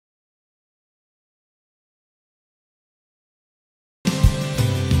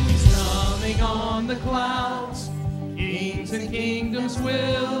the clouds, kings and kingdoms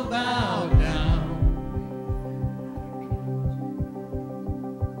will bow down.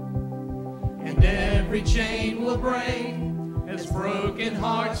 And every chain will break as broken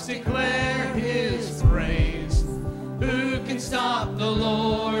hearts declare his praise. Who can stop the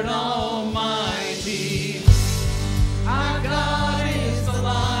Lord Almighty? Our God is the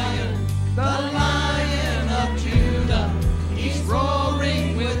Lion of Judah. He's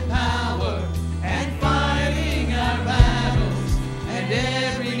roaring with power and fighting our battles, and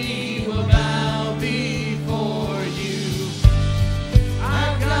every knee will bow before you.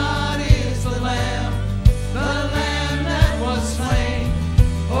 Our God is the Lamb that was slain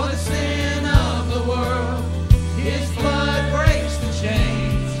for the sin of the world. His blood breaks the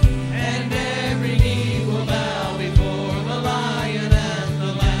chains, and every knee will bow before the Lion and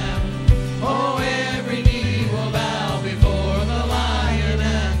the Lamb. Oh, every knee will bow before the Lion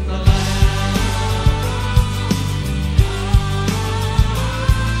and the Lamb.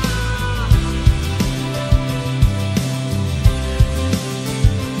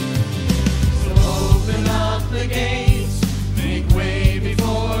 So open up the gates, make way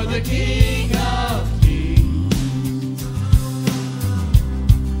before the King of Kings.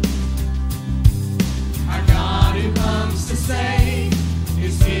 Our God who comes to save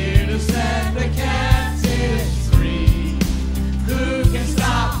is here to set the captives free. Who can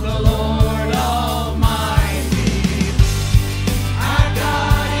stop the Lord Almighty? Our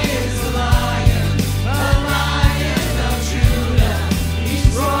God is the Lion of Judah. He's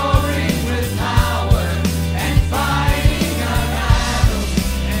roaring with power and fighting our battles,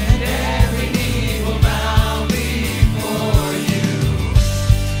 and every knee will bow before you.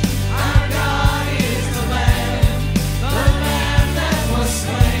 Our God is the Lamb that was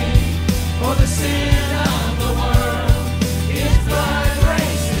slain for the sin of the world. His blood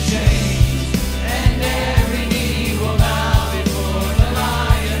breaks the chains, and every knee will bow before the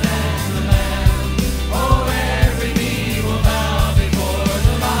Lion and the Lamb. Oh, every knee will bow before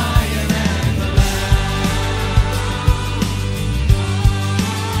the Lion and the Lamb.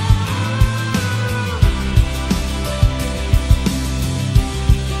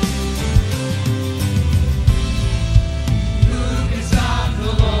 Who can stop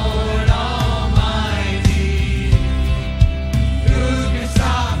the Lord Almighty? Who can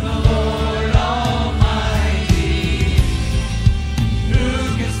stop the Lord Almighty? Who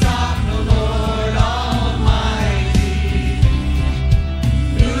can stop the Lord Almighty?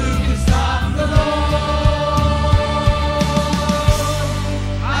 Who can stop the Lord?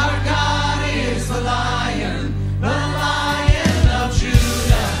 Our God is the Lion of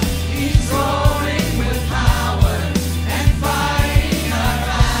Judah. He's roaring with power and fighting our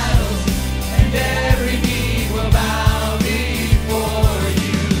battles, and every knee will bow before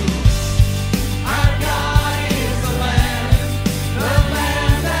you. Our God is the Lamb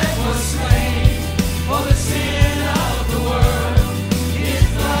that was slain for the sin of the world. His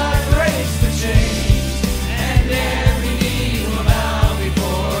blood breaks the chains, and every knee will bow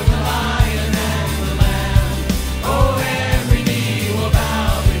before the Lion and the Lamb. Oh, every knee will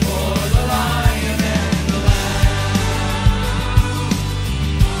bow before the Lion and the Lamb.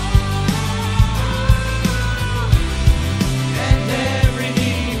 And every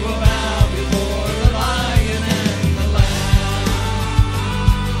knee will bow before the Lion and the Lamb.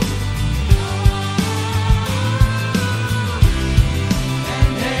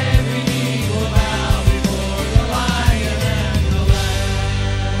 And every knee will bow before the Lion and the Lamb.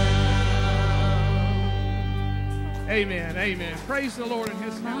 Amen, amen. Praise the Lord in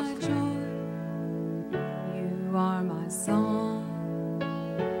his My house. joy, you are my song.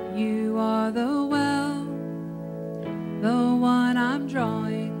 You are the well, the one I'm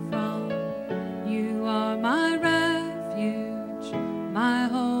drawing from. You are my refuge, my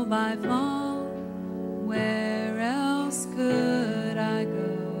whole life long. Where else could I go?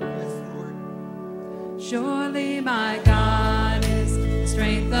 Surely my God is the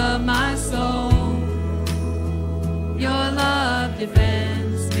strength of my soul. Your love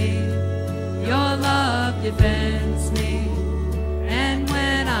defends me. Your love defends me. And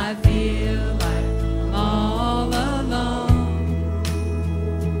when I feel like I'm all alone,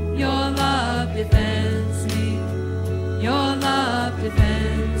 your love defends me. Your love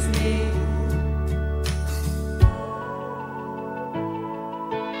defends me.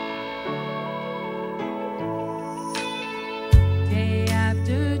 Day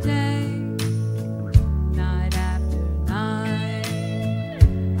after day, night after night,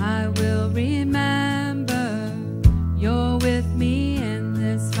 I will remember you're with me in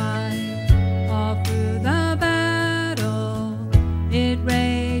this fight. All through the battle, it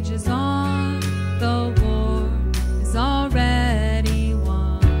rages on. The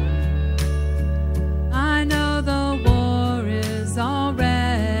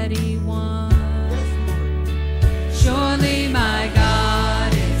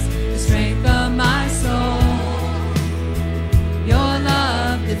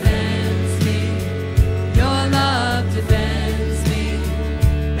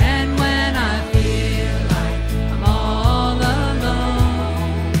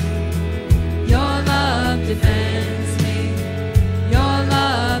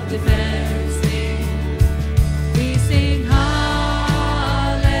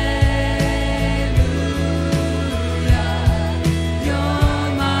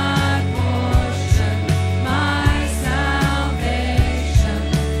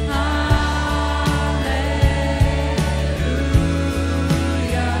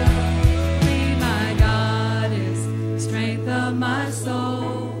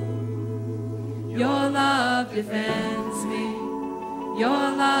defends me. Your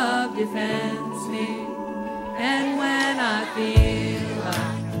love defends me. And when I feel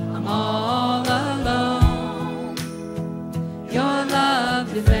like I'm all alone, your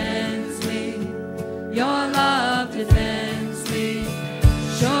love defends me. Your love defends me.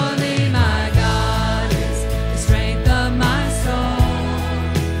 Surely my God is the strength of my soul.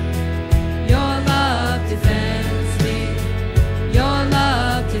 Your love defends me. Your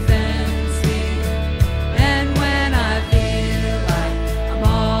love defends me. And when I feel like I'm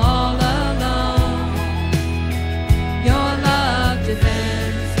all alone, your love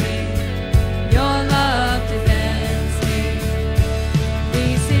defends me. Your love defends me. We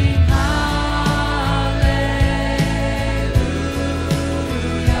sing hallelujah.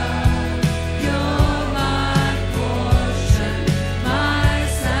 You're my portion, my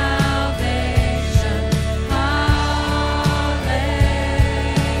salvation. Hallelujah.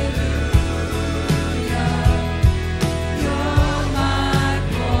 You're my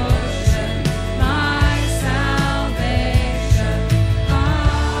portion, my salvation.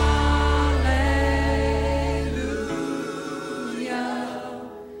 Hallelujah.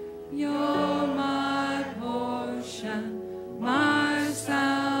 You're my portion, my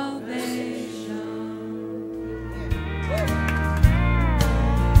salvation.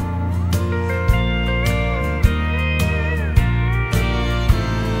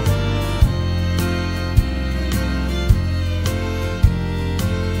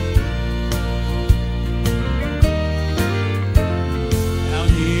 Down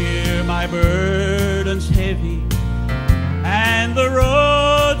here my burden's heavy, and the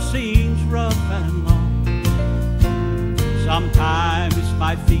road seems rough and long. Sometimes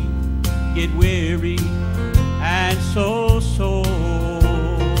my feet get weary and so sore.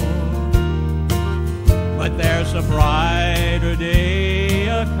 But there's a brighter day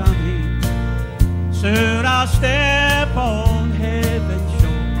a-coming. Soon I'll step on heaven's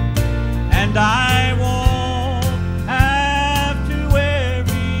shore, and I won't have to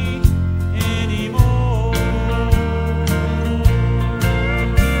worry anymore.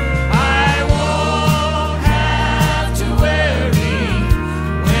 I won't have to worry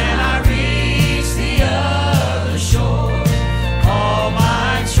when I reach the other shore. All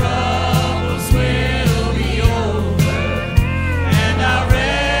my troubles will be over, and I'll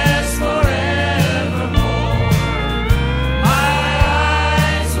rest forevermore. My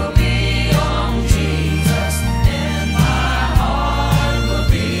eyes will be on Jesus, and my heart will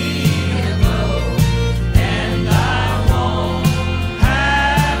be aglow, and I won't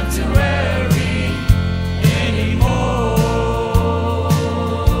have to worry anymore.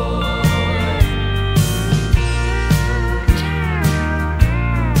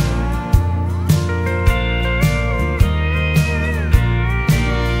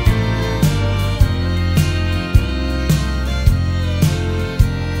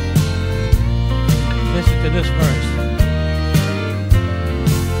 Listen to this verse.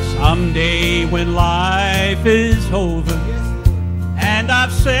 Someday when life is over and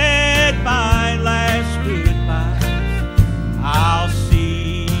I've said my last goodbye, I'll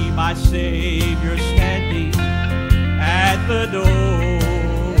see my Savior standing at the door.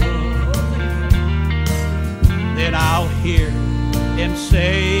 Then I'll hear him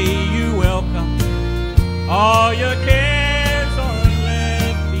say, "You welcome, all your cares are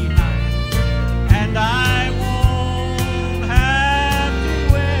left behind, and I won't have to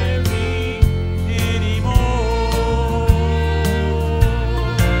worry anymore."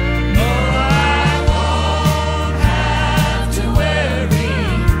 No, I won't have to worry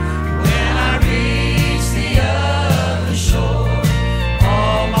when I reach the other shore.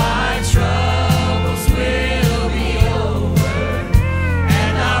 All my troubles will be over,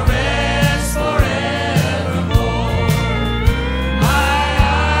 and I'll rest forevermore. My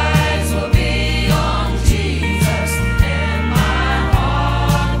eyes will be on Jesus, and my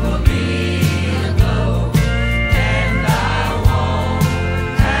heart will be aglow, and I won't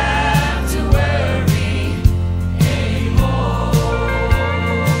have to worry anymore.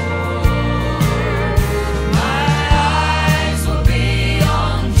 My eyes will be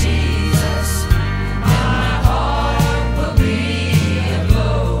on Jesus, my heart will be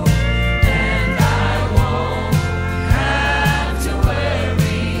aglow, and I won't have to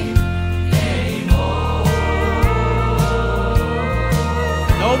worry anymore.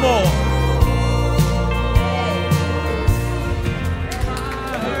 No more.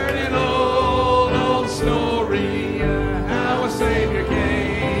 I heard an old story, how a Savior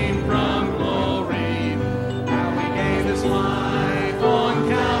came from glory, how he gave his life on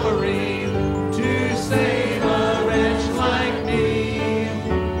Calvary to save a wretch like me.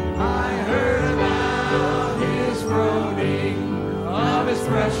 I heard about his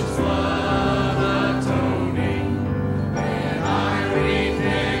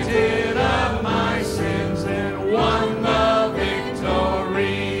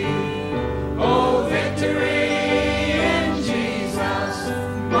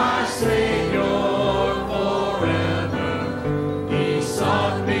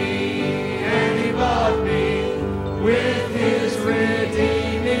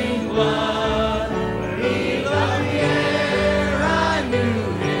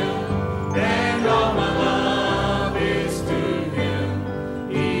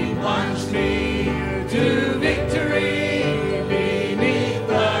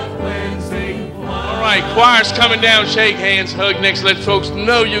right, choir's coming down. Shake hands, hug next. Let folks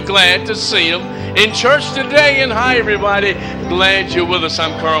know you're glad to see them in church today. And hi, everybody. Glad you're with us.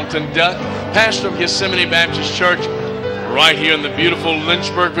 I'm Carlton Duck, pastor of Gethsemane Baptist Church, right here in the beautiful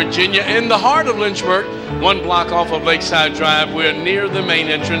Lynchburg, Virginia, in the heart of Lynchburg, 1 block off of Lakeside Drive. We're near the main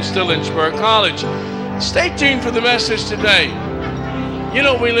entrance to Lynchburg College. Stay tuned for the message today. You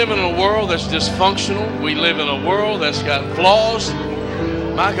know, we live in a world that's dysfunctional. We live in a world that's got flaws.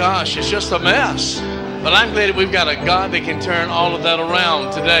 My gosh, it's just a mess. But I'm glad that we've got a God that can turn all of that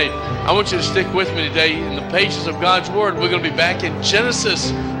around today. I want you to stick with me today in the pages of God's Word. We're going to be back in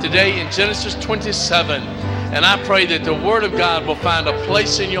Genesis today, in Genesis 27. And I pray that the Word of God will find a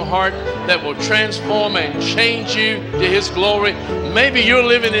place in your heart that will transform and change you to His glory. Maybe you're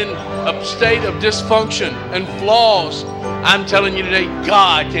living in a state of dysfunction and flaws. I'm telling you today,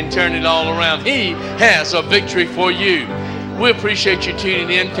 God can turn it all around. He has a victory for you. We appreciate you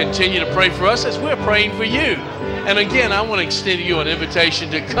tuning in. Continue to pray for us as we're praying for you. And again, I want to extend to you an invitation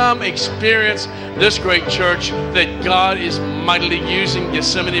to come experience this great church that God is mightily using,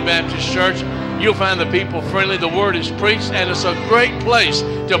 Gethsemane Baptist Church. You'll find the people friendly, the word is preached, and it's a great place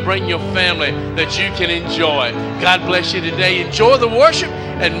to bring your family that you can enjoy. God bless you today. Enjoy the worship,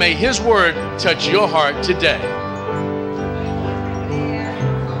 and may His word touch your heart today.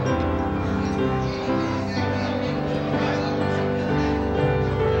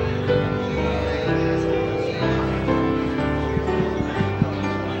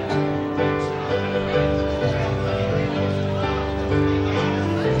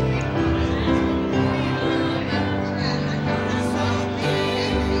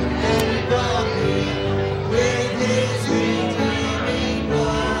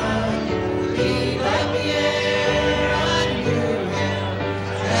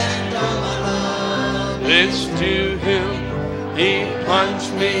 It's to Him He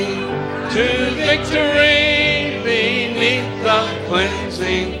plunged me to victory beneath the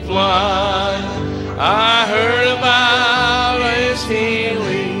cleansing flood. I heard about His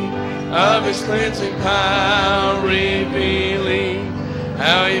healing, of His cleansing power revealing,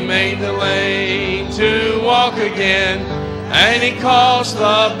 how He made the lame to walk again, and He caused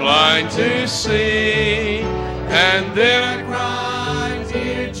the blind to see. And then I cried,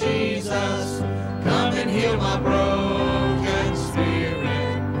 dear Jesus, come and heal my broken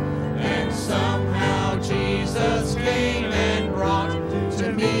spirit. And somehow Jesus came and brought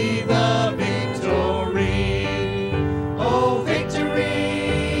to me the victory. Oh,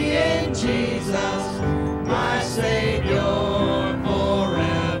 victory in Jesus, my Savior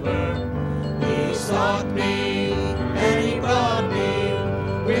forever. He sought me and He bought me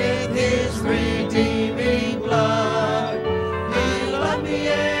with His redeeming blood. He loved me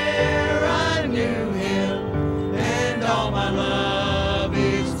ere I knew Him, and all my love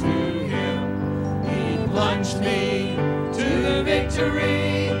is to Him. He plunged me to the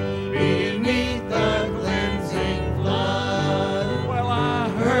victory beneath the cleansing flood. Well, I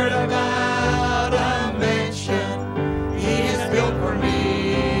heard about a mansion He has built for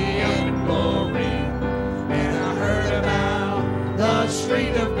me in glory, and I heard about the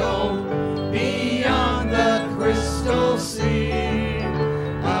street of gold beyond the crystal sea,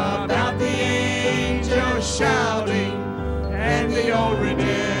 about the angels shouting and the old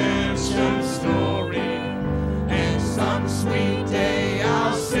redemption story. And some sweet day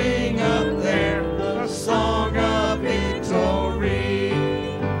I'll sing up there the song of victory.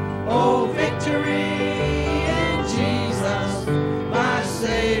 Oh, victory in Jesus, my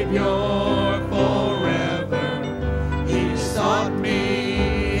Savior forever. He sought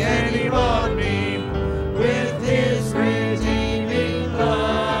me and He bought me with His redeeming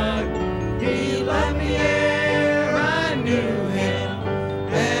blood. He loved me ere I knew Him,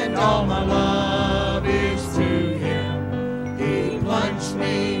 and all my love is to Him. He plunged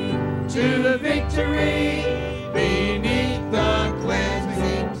me to the victory beneath the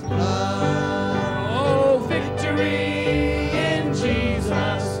cleansing blood. Oh, victory in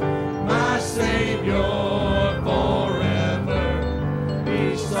Jesus, my Savior forever.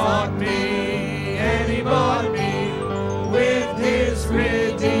 He sought me and He bought me with His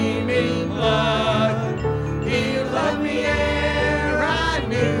redeeming blood. He loved me ere I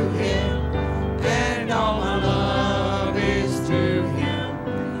knew Him, and all my love is to Him.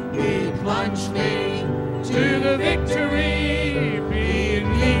 He plunged me to the victory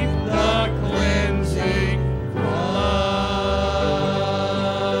beneath the cleansing blood.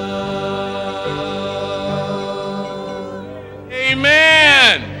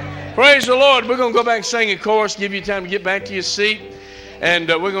 Amen. Praise the Lord. We're going to go back and sing a chorus, give you time to get back to your seat. And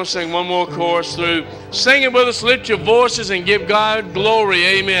we're going to sing one more chorus through. Sing it with us. Lift your voices and give God glory.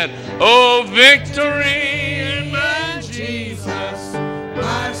 Amen. Oh, victory in my Jesus,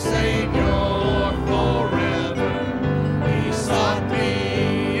 my Savior forever. He sought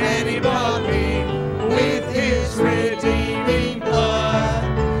me and He bought me with His redeeming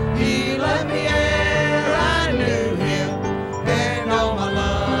blood. He loved me ere I knew Him, and all my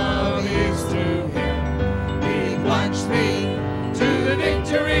love is to Him. He plunged me to the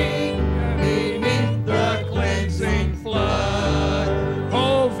victory beneath the cleansing flood.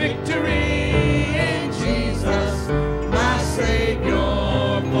 Oh, victory in Jesus, my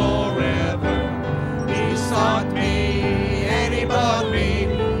Savior forever. He sought me and He bought me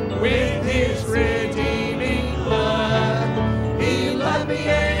with His redeeming blood. He loved me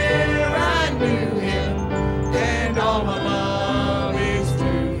ere I knew Him, and all my love is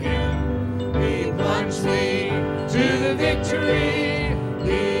to Him. He plunged me to the victory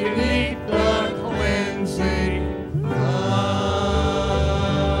beneath the cleansing blood.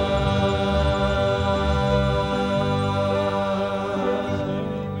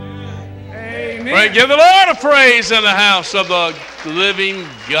 Amen. Right, give the Lord a praise in the house of the living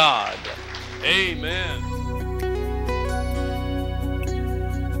God. Amen.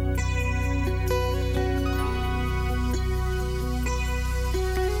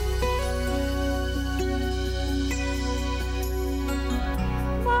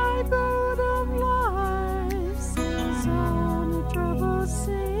 My boat of life sails on a troubled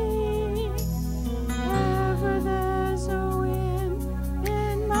sea. Ever there's a wind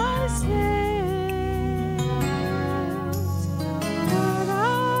in my sails, but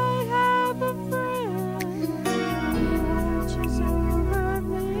I have a friend who watches over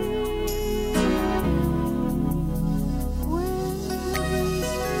me. When the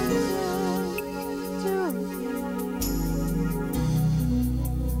breeze turns into a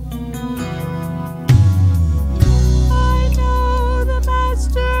I know the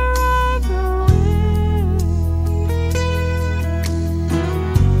master of the wind.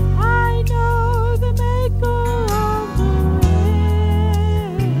 I know the maker of the wind.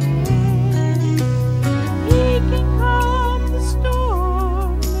 He can calm the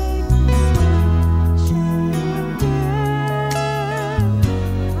storm, make the sun shine again.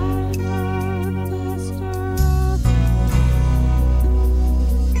 I know the master of the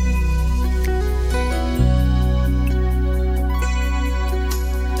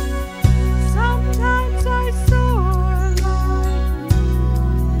Sometimes I soar like an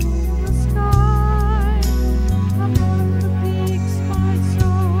eagle in the sky. Among the peaks my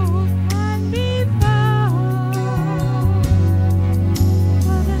soul can be found.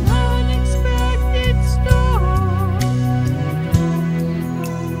 But an unexpected storm may drop me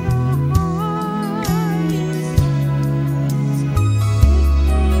from the highest heights. It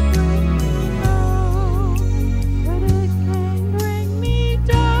may bring me low, but it can bring me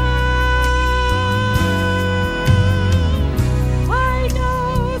down. I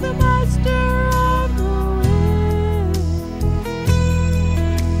know the master of the wind.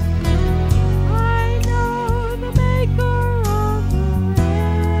 I know the maker of the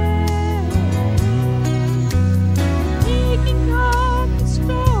wind. He can calm the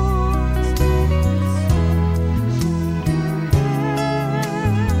storms, make the sun shine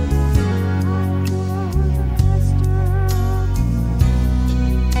again.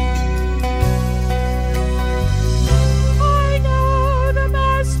 I know the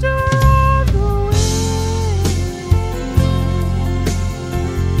master of the wind.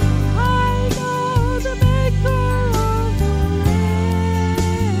 I know the maker of the wind.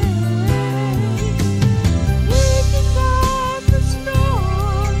 He can calm the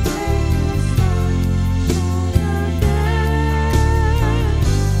storm, make the sun shine again.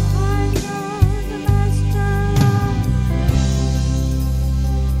 I know the master of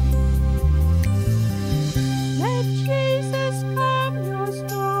Let Jesus calm your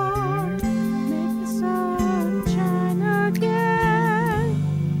storm, make the sun shine again.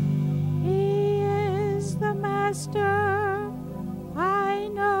 He is the master, I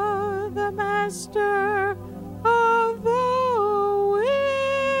know the master of the wind.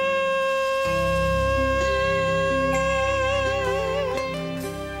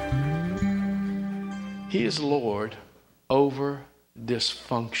 He is Lord over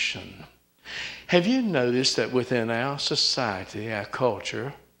dysfunction. Have you noticed that within our society, our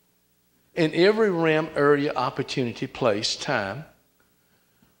culture, in every realm, area, opportunity, place, time,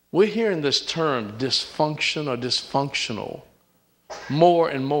 we're hearing this term dysfunction or dysfunctional more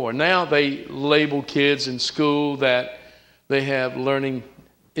and more. Now they label kids in school that they have learning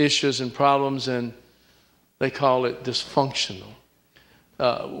issues and problems, and they call it dysfunctional.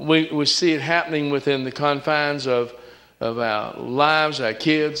 we see it happening within the confines of our lives, our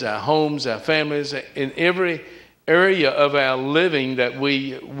kids, our homes, our families, in every area of our living that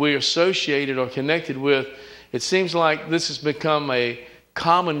we're associated or connected with. It seems like this has become a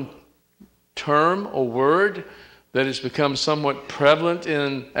common term or word that has become somewhat prevalent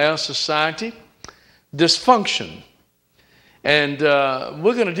in our society. Dysfunction. And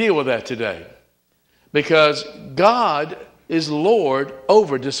we're going to deal with that today because God is Lord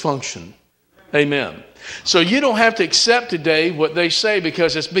over dysfunction. Amen. So you don't have to accept today what they say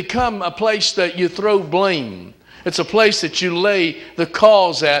because it's become a place that you throw blame. It's a place that you lay the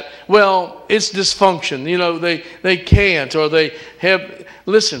cause at. Well, it's dysfunction. You know, they can't or they have.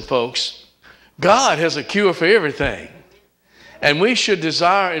 Listen, folks, God has a cure for everything. And we should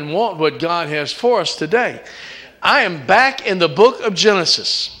desire and want what God has for us today. I am back in the book of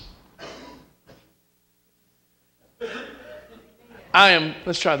Genesis.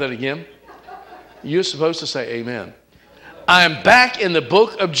 Let's try that again. You're supposed to say amen. I am back in the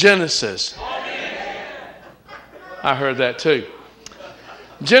book of Genesis. I heard that too.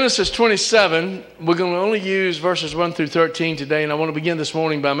 Genesis 27, we're going to only use verses 1 through 13 today, and I want to begin this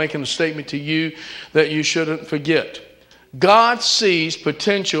morning by making a statement to you that you shouldn't forget. God sees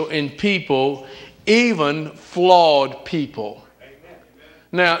potential in people, even flawed people.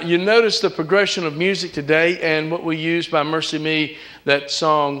 Now, you notice the progression of music today and what we use by Mercy Me, that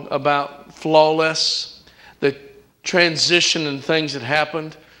song about flawless, the transition and things that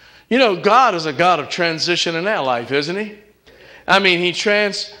happened. You know, God is a God of transition in our life, isn't He? I mean, He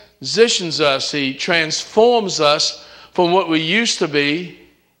transitions us. He transforms us from what we used to be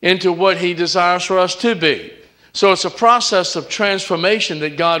into what He desires for us to be. So it's a process of transformation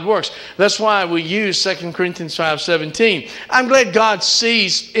that God works. That's why we use 2 Corinthians 5:17. I'm glad God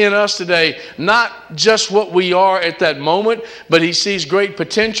sees in us today not just what we are at that moment, but He sees great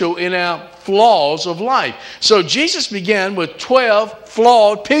potential in our flaws of life. So Jesus began with 12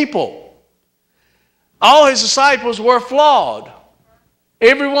 flawed people. All His disciples were flawed.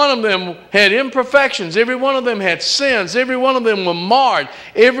 Every one of them had imperfections. Every one of them had sins. Every one of them were marred.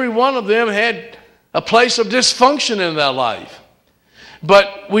 Every one of them had a place of dysfunction in their life.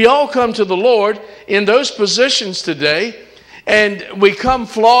 But we all come to the Lord in those positions today, and we come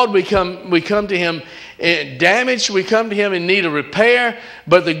flawed, we come to Him damaged, we come to Him in need of repair.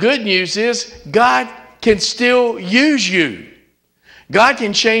 But the good news is God can still use you. God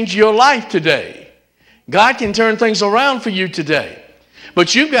can change your life today. God can turn things around for you today.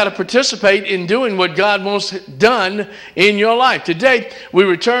 But you've got to participate in doing what God wants done in your life. Today, we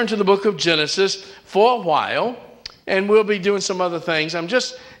return to the book of Genesis for a while, and we'll be doing some other things. I'm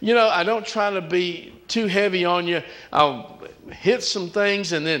just, I don't try to be too heavy on you. I'll hit some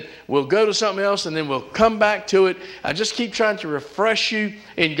things, and then we'll go to something else, and then we'll come back to it. I just keep trying to refresh you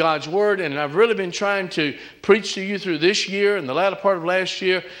in God's Word, and I've really been trying to preach to you through this year and the latter part of last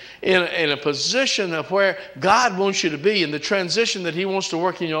year in a position of where God wants you to be, in the transition that He wants to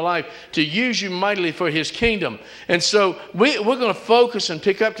work in your life to use you mightily for His kingdom. And so we're going to focus and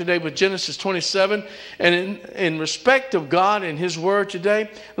pick up today with Genesis 27. And in respect of God and His Word today,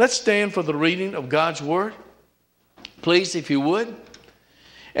 let's stand for the reading of God's Word. Please, if you would.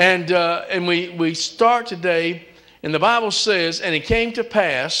 And we start today, and the Bible says, "And it came to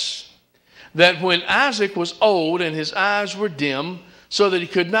pass that when Isaac was old and his eyes were dim, so that he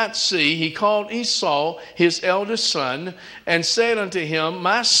could not see, he called Esau, his eldest son, and said unto him,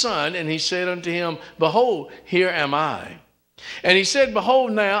 My son. And he said unto him, Behold, here am I. And he said,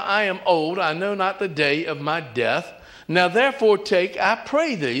 Behold, now I am old, I know not the day of my death. Now therefore take, I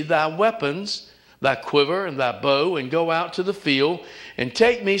pray thee, thy weapons, thy quiver and thy bow, and go out to the field, and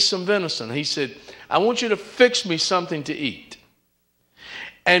take me some venison." He said, I want you to fix me something to eat,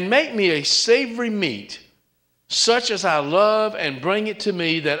 and make me a savory meat, such as I love, and bring it to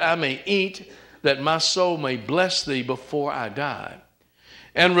me, that I may eat, that my soul may bless thee before I die.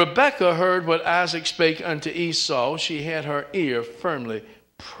 And Rebekah heard what Isaac spake unto Esau. She had her ear firmly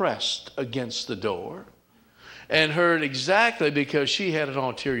pressed against the door, and heard exactly, because she had an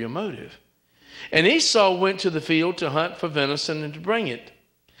ulterior motive. And Esau went to the field to hunt for venison and to bring it.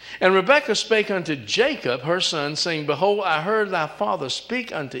 And Rebekah spake unto Jacob, her son, saying, Behold, I heard thy father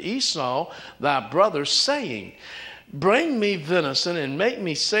speak unto Esau, thy brother, saying, Bring me venison, and make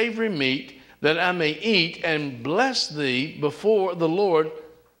me savory meat, that I may eat, and bless thee before the Lord,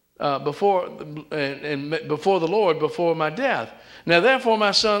 before my death. Now therefore,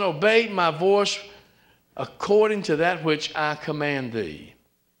 my son, obey my voice according to that which I command thee.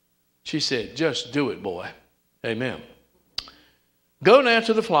 She said, Just do it, boy. Amen. Go now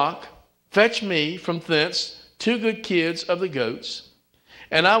to the flock, fetch me from thence 2 good kids of the goats,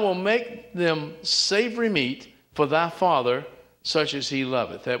 And I will make them savory meat for thy father, such as he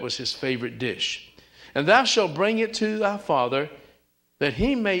loveth. That was his favorite dish. And thou shalt bring it to thy father, that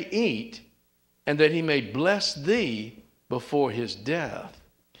he may eat, and that he may bless thee before his death.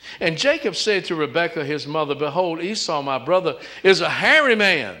 And Jacob said to Rebekah his mother, behold, Esau my brother is a hairy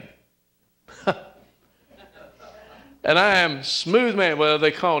man, and I am smooth man. Well, they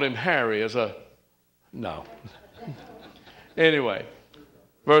called him Harry as a, no. Anyway,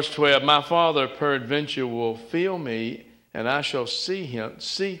 verse 12, my father peradventure will feel me, and I shall see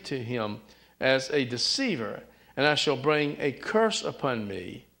to him as a deceiver, and I shall bring a curse upon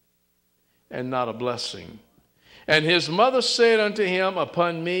me, and not a blessing. And his mother said unto him,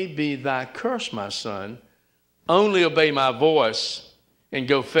 upon me be thy curse, my son. Only obey my voice, and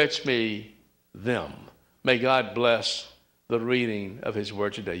go fetch me them. May God bless the reading of his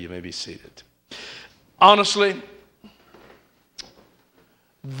word today. You may be seated. Honestly,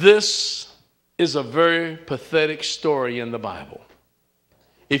 this is a very pathetic story in the Bible,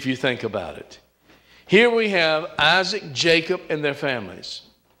 if you think about it. Here we have Isaac, Jacob, and their families.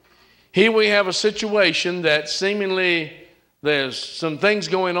 Here we have a situation that seemingly there's some things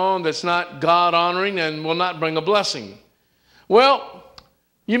going on that's not God-honoring and will not bring a blessing. Well,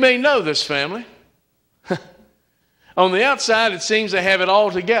 you may know this family. On the outside, it seems they have it all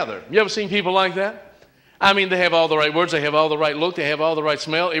together. You ever seen people like that? I mean, they have all the right words, they have all the right look, they have all the right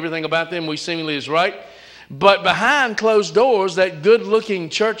smell, everything about them we seemingly is right. But behind closed doors, that good-looking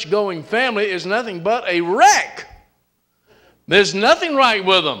church-going family is nothing but a wreck. There's nothing right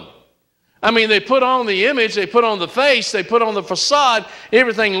with them. I mean, they put on the image, they put on the face, they put on the facade,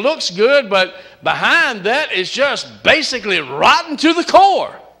 everything looks good, but behind that is just basically rotten to the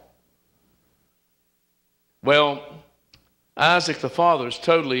core. Well, Isaac the father is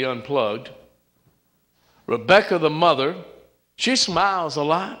totally unplugged. Rebekah the mother, she smiles a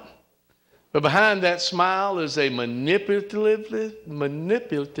lot, but behind that smile is a manipulative,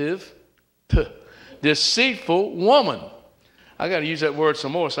 deceitful woman. I got to use that word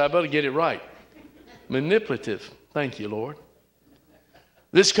some more, so I better get it right. Manipulative. Thank you, Lord.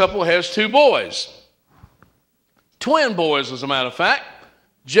 This couple has two boys. Twin boys, as a matter of fact.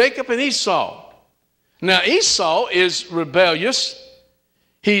 Jacob and Esau. Now, Esau is rebellious.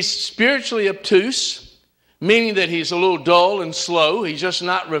 He's spiritually obtuse, meaning that he's a little dull and slow. He's just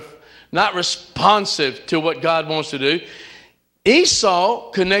not responsive to what God wants to do.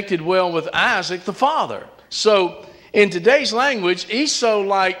 Esau connected well with Isaac, the father. So, in today's language, Esau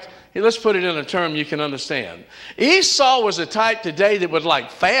let's put it in a term you can understand. Esau was a type today that would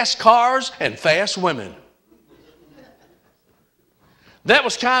like fast cars and fast women. That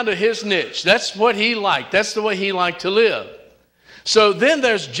was kind of his niche. That's what he liked. That's the way he liked to live. So then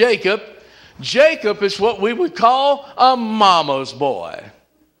there's Jacob. Jacob is what we would call a mama's boy.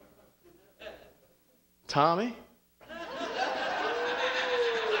 Tommy?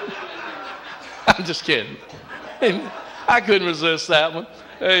 I'm just kidding. I couldn't resist that one.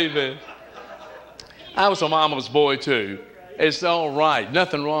 Amen. I was a mama's boy too. It's all right.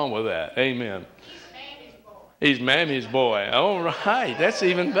 Nothing wrong with that. Amen. He's Mammy's boy. All right. That's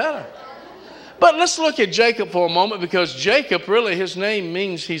even better. But let's look at Jacob for a moment, because Jacob, really, his name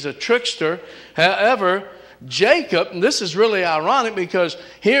means he's a trickster. However, Jacob, and this is really ironic, because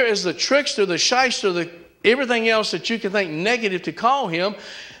here is the trickster, the shyster, everything else that you can think negative to call him,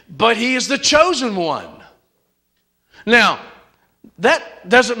 but he is the chosen one. Now, that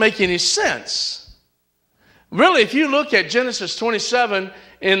doesn't make any sense. Really, if you look at Genesis 27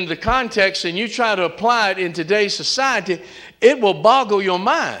 in the context and you try to apply it in today's society, it will boggle your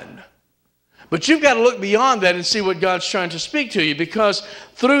mind. But you've got to look beyond that and see what God's trying to speak to you, because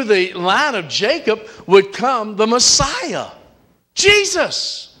through the line of Jacob would come the Messiah,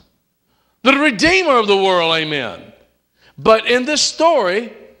 Jesus, the Redeemer of the world, amen. But in this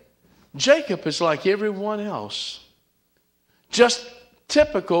story, Jacob is like everyone else. Just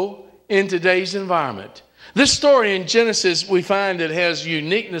typical in today's environment. This story in Genesis, we find it has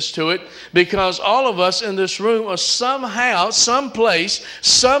uniqueness to it, because all of us in this room are somehow, someplace,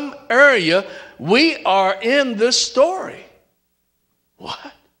 some area, we are in this story.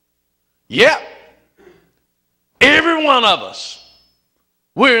 What? Yep. Every one of us,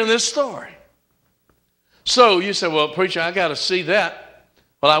 we're in this story. So you say, well, preacher, I got to see that.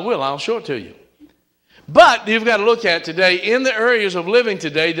 Well, I will. I'll show it to you. But you've got to look at today, in the areas of living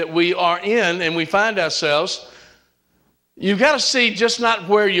today that we are in and we find ourselves, you've got to see just not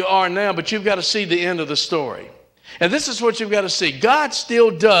where you are now, but you've got to see the end of the story. And this is what you've got to see. God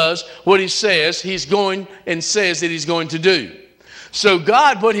still does what he says he's going and says that he's going to do. So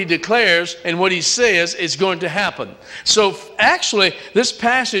God, what he declares and what he says is going to happen. So actually, this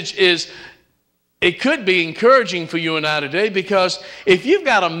passage it could be encouraging for you and I today, because if you've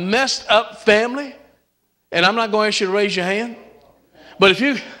got a messed up family, and I'm not going to ask you to raise your hand, but if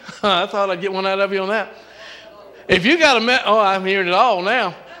you, I thought I'd get one out of you on that. If you got I'm hearing it all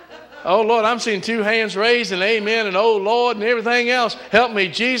now. Oh, Lord, I'm seeing 2 hands raised and amen and oh, Lord, and everything else. Help me,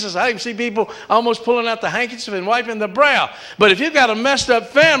 Jesus. I can see people almost pulling out the handkerchief and wiping their brow. But if you've got a messed up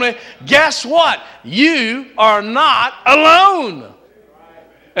family, guess what? You are not alone.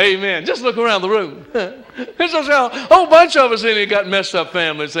 Amen. Just look around the room. There's a whole bunch of us in here got messed up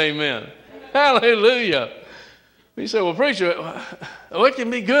families. Amen. Hallelujah. You say, well, preacher, what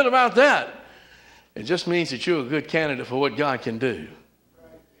can be good about that? It just means that you're a good candidate for what God can do.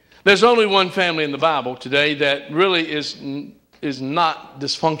 There's only one family in the Bible today that really is not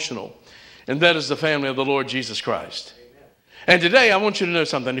dysfunctional, and that is the family of the Lord Jesus Christ. And today I want you to know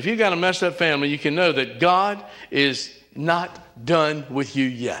something. If you've got a messed up family, you can know that God is not done with you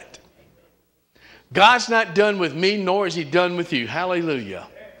yet. God's not done with me, nor is he done with you. Hallelujah.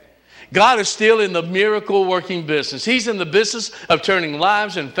 God is still in the miracle working business. He's in the business of turning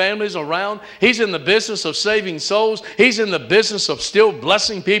lives and families around. He's in the business of saving souls. He's in the business of still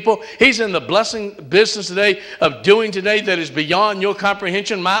blessing people. He's in the blessing business today of doing today that is beyond your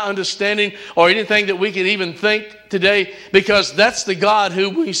comprehension, my understanding, or anything that we can even think today, because that's the God who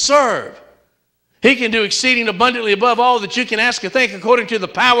we serve. He can do exceeding abundantly above all that you can ask or think, according to the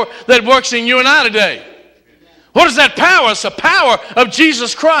power that works in you and I today. What is that power? It's the power of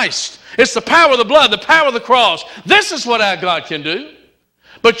Jesus Christ. It's the power of the blood, the power of the cross. This is what our God can do.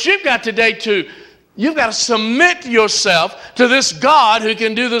 But you've got today you've got to submit yourself to this God who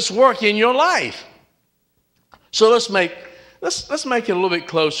can do this work in your life. So let's make it a little bit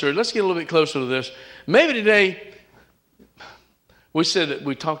closer. Let's get a little bit closer to this. Maybe today we said that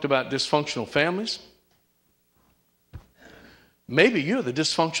we talked about dysfunctional families. Maybe you're the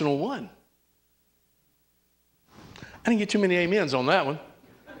dysfunctional one. I didn't get too many amens on that one.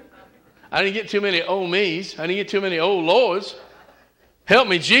 I didn't get too many oh me's. I didn't get too many oh lords. Help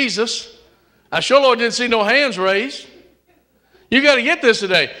me, Jesus. I sure Lord didn't see no hands raised. You got to get this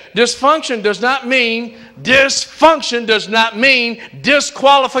today. Dysfunction does not mean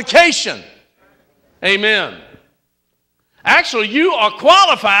disqualification. Amen. Actually, you are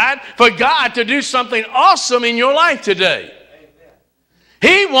qualified for God to do something awesome in your life today.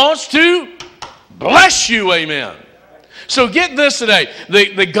 He wants to bless you. Amen. So get this today.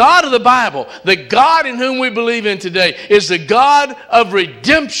 The God of the Bible, the God in whom we believe in today, is the God of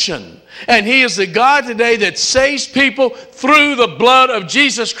redemption. And he is the God today that saves people through the blood of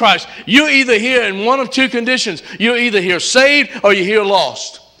Jesus Christ. You're either here in one of two conditions. You're either here saved or you're here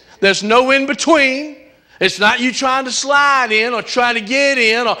lost. There's no in between. It's not you trying to slide in or trying to get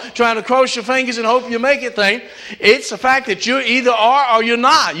in or trying to cross your fingers and hope you make it thing. It's the fact that you either are or you're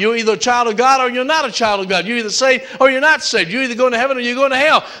not. You're either a child of God or you're not a child of God. You're either saved or you're not saved. You're either going to heaven or you're going to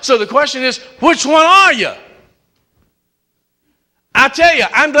hell. So the question is, which one are you? I tell you,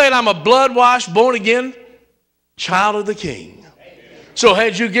 I'm glad I'm a blood-washed, born-again child of the King. So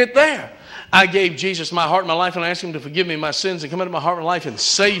how'd you get there? I gave Jesus my heart and my life, and I asked him to forgive me my sins and come into my heart and life and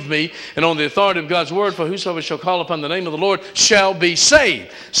save me. And on the authority of God's word, for whosoever shall call upon the name of the Lord shall be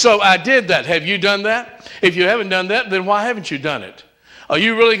saved. So I did that. Have you done that? If you haven't done that, then why haven't you done it? Are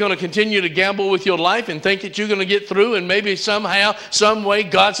you really going to continue to gamble with your life and think that you're going to get through and maybe somehow, some way,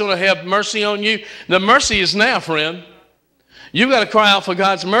 God's going to have mercy on you? The mercy is now, friend. You've got to cry out for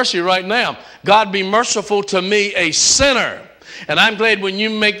God's mercy right now. God, be merciful to me, a sinner. And I'm glad when you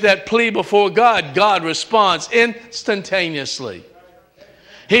make that plea before God, God responds instantaneously.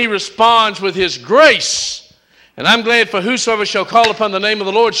 He responds with his grace. And I'm glad for whosoever shall call upon the name of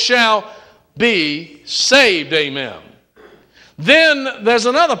the Lord shall be saved. Amen. Then there's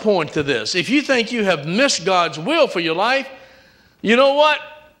another point to this. If you think you have missed God's will for your life, you know what?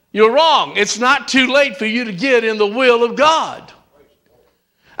 You're wrong. It's not too late for you to get in the will of God.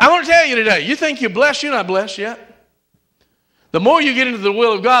 I want to tell you today, you think you're blessed, you're not blessed yet. The more you get into the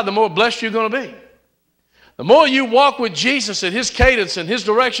will of God, the more blessed you're going to be. The more you walk with Jesus at his cadence and his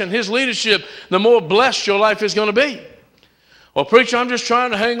direction, his leadership, the more blessed your life is going to be. Well, preacher, I'm just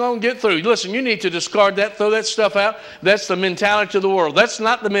trying to hang on and get through. Listen, you need to discard that, throw that stuff out. That's the mentality of the world. That's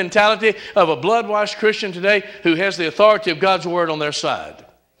not the mentality of a blood-washed Christian today who has the authority of God's word on their side.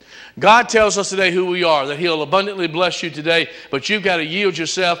 God tells us today who we are, that he'll abundantly bless you today, but you've got to yield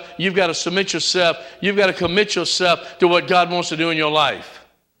yourself, you've got to submit yourself, you've got to commit yourself to what God wants to do in your life.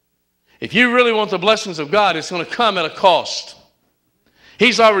 If you really want the blessings of God, it's going to come at a cost.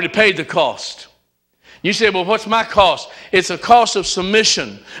 He's already paid the cost. You say, well, what's my cost? It's a cost of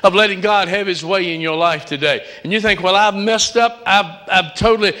submission, of letting God have his way in your life today. And you think, well, I've messed up.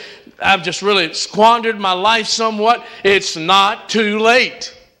 I've just really squandered my life somewhat. It's not too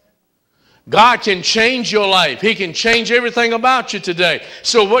late. God can change your life. He can change everything about you today.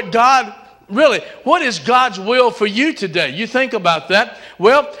 So what is God's will for you today? You think about that.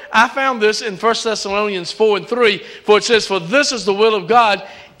 Well, I found this in 1 Thessalonians 4:3, for it says, for this is the will of God,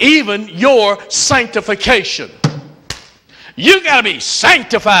 even your sanctification. You got to be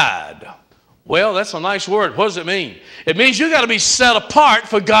sanctified. Well, that's a nice word. What does it mean? It means you got to be set apart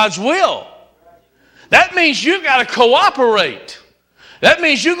for God's will. That means you got to cooperate. That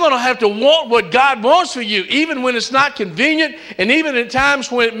means you're going to have to want what God wants for you, even when it's not convenient and even at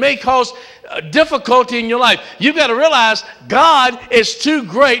times when it may cause difficulty in your life. You've got to realize God is too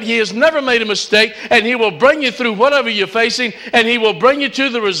great. He has never made a mistake, and he will bring you through whatever you're facing, and he will bring you to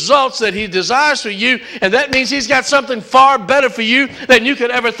the results that he desires for you, and that means he's got something far better for you than you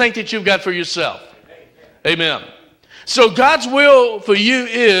could ever think that you've got for yourself. Amen. So God's will for you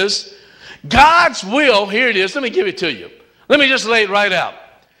is, God's will, here it is. Let me give it to you. Let me just lay it right out.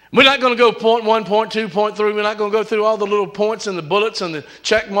 We're not going to go point 1, point 2, point 3. We're not going to go through all the little points and the bullets and the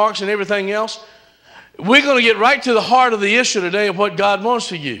check marks and everything else. We're going to get right to the heart of the issue today of what God wants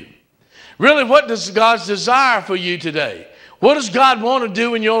for you. Really, what does God's desire for you today? What does God want to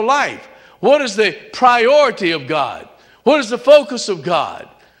do in your life? What is the priority of God? What is the focus of God?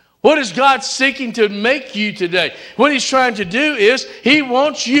 What is God seeking to make you today? What he's trying to do is he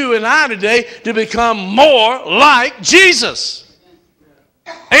wants you and I today to become more like Jesus.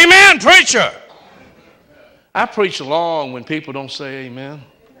 Amen, preacher. I preach long when people don't say amen.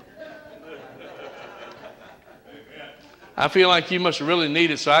 I feel like you must really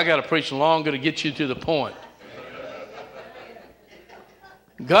need it, so I got to preach longer to get you to the point.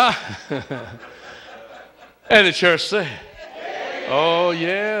 God, and the church said, oh,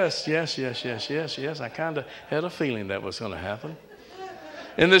 yes. I kind of had a feeling that was going to happen.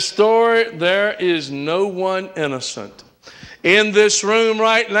 In this story, there is no one innocent. In this room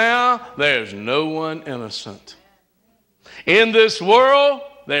right now, there's no one innocent. In this world,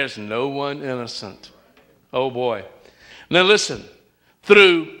 there's no one innocent. Oh, boy. Now, listen.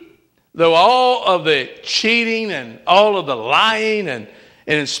 Though all of the cheating and all of the lying and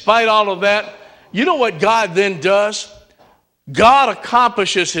in spite of all of that, you know what God then does? God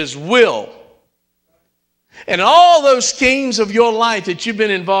accomplishes his will. And all those schemes of your life that you've been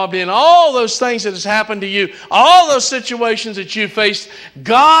involved in, all those things that has happened to you, all those situations that you faced,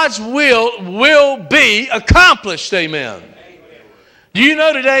 God's will be accomplished. Amen. Do you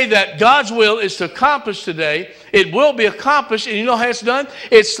know today that God's will is to accomplish today? It will be accomplished, and you know how it's done?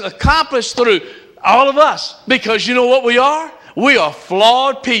 It's accomplished through all of us. Because you know what we are? We are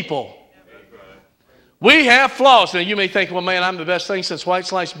flawed people. We have flaws. Now, you may think, well, man, I'm the best thing since white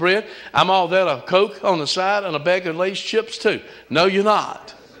sliced bread. I'm all that, a Coke on the side and a bag of Lay's chips too. No, you're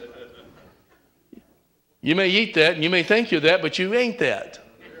not. You may eat that and you may think you're that, but you ain't that.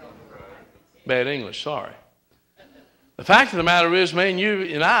 Bad English, sorry. The fact of the matter is, man, you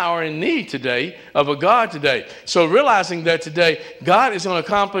and I are in need today of a God today. So realizing that today, God is going to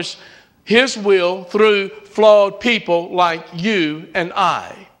accomplish his will through flawed people like you and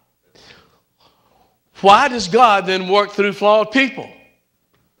I. Why does God then work through flawed people?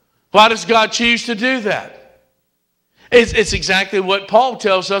 Why does God choose to do that? It's exactly what Paul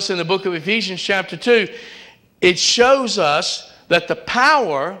tells us in the book of Ephesians chapter 2. It shows us that the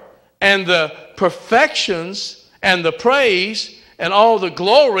power and the perfections and the praise and all the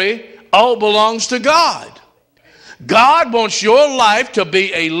glory all belongs to God. God wants your life to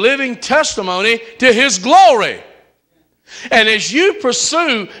be a living testimony to his glory. And as you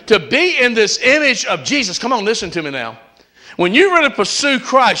pursue to be in this image of Jesus, come on, listen to me now. When you really pursue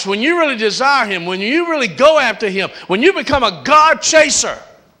Christ, when you really desire him, when you really go after him, when you become a God chaser,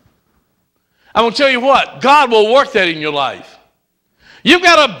 I'm going to tell you what, God will work that in your life. You've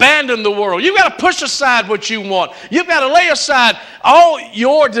got to abandon the world. You've got to push aside what you want. You've got to lay aside all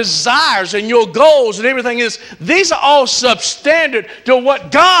your desires and your goals and everything else. These are all substandard to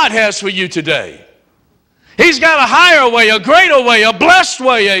what God has for you today. He's got a higher way, a greater way, a blessed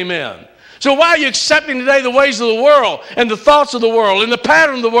way, amen. So why are you accepting today the ways of the world and the thoughts of the world and the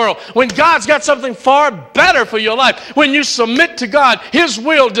pattern of the world when God's got something far better for your life? When you submit to God, his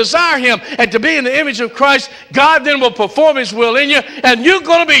will, desire him, and to be in the image of Christ, God then will perform his will in you, and you're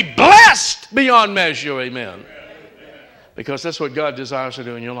going to be blessed beyond measure, amen. Because that's what God desires to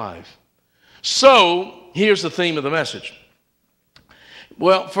do in your life. So here's the theme of the message.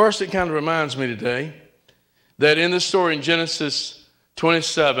 Well, first it kind of reminds me today that in the story in Genesis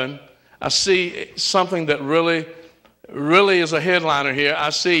 27, I see something that really is a headliner here. I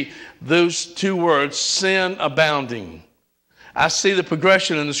see those two words, sin abounding. I see the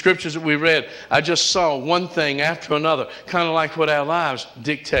progression in the scriptures that we read. I just saw one thing after another, kind of like what our lives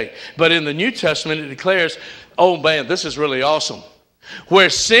dictate. But in the New Testament, it declares, oh man, this is really awesome. Where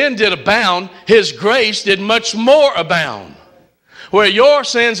sin did abound, his grace did much more abound. Where your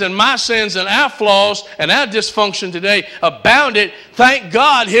sins and my sins and our flaws and our dysfunction today abounded, thank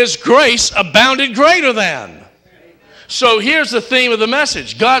God his grace abounded greater than. So here's the theme of the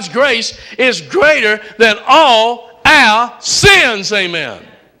message. God's grace is greater than all our sins. Amen.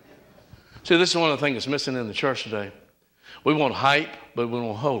 See, this is one of the things that's missing in the church today. We want hype, but we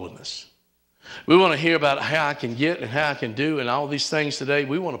want holiness. We want to hear about how I can get and how I can do and all these things today.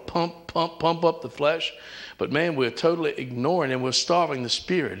 We want to pump up the flesh. But man, we're totally ignoring and we're starving the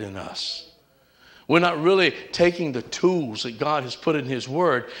spirit in us. We're not really taking the tools that God has put in his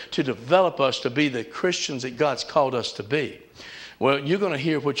word to develop us to be the Christians that God's called us to be. Well, you're going to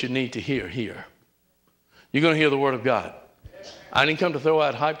hear what you need to hear here. You're going to hear the word of God. I didn't come to throw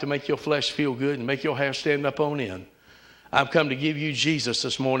out hype to make your flesh feel good and make your hair stand up on end. I've come to give you Jesus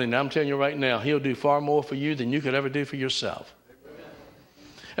this morning. And I'm telling you right now, he'll do far more for you than you could ever do for yourself.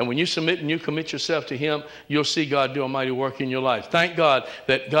 And when you submit and you commit yourself to him, you'll see God do a mighty work in your life. Thank God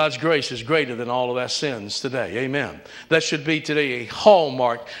that God's grace is greater than all of our sins today. Amen. That should be today a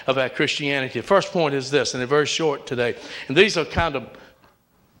hallmark of our Christianity. The first point is this, and they're very short today. And these are kind of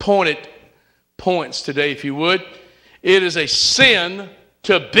pointed points today, if you would. It is a sin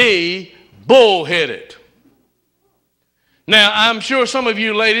to be bullheaded. Now, I'm sure some of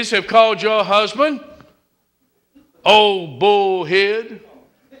you ladies have called your husband old bullhead.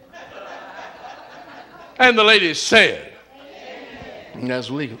 And the ladies said,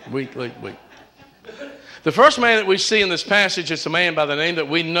 that's weak. The first man that we see in this passage is a man by the name that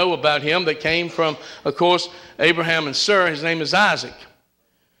we know about him that came from, of course, Abraham and Sarah. His name is Isaac.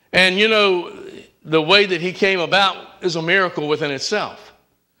 And you know, the way that he came about is a miracle within itself.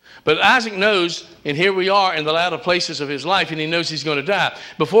 But Isaac knows, and here we are in the latter places of his life, and he knows he's going to die.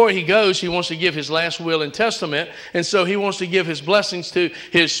 Before he goes, he wants to give his last will and testament, and so he wants to give his blessings to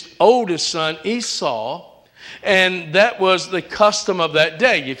his oldest son, Esau. And that was the custom of that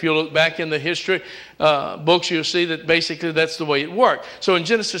day. If you look back in the history books, you'll see that basically that's the way it worked. So in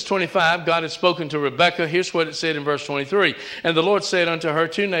Genesis 25, God had spoken to Rebekah. Here's what it said in verse 23. And the Lord said unto her,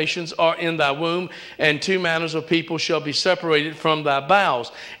 2 nations are in thy womb, and 2 manners of people shall be separated from thy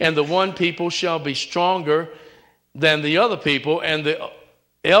bowels. And the one people shall be stronger than the other people, and the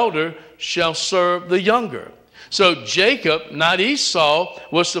elder shall serve the younger. So Jacob, not Esau,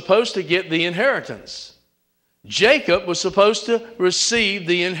 was supposed to get the inheritance. Jacob was supposed to receive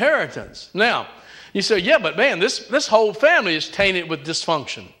the inheritance. Now, you say, yeah, but man, this whole family is tainted with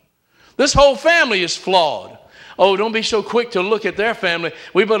dysfunction. This whole family is flawed. Oh, don't be so quick to look at their family.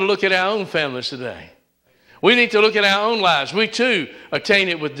 We better look at our own families today. We need to look at our own lives. We too are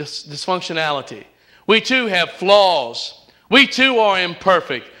tainted with dysfunctionality. We too have flaws. We too are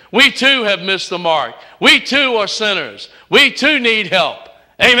imperfect. We too have missed the mark. We too are sinners. We too need help.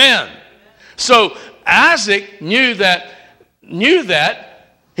 Amen. So Isaac knew that.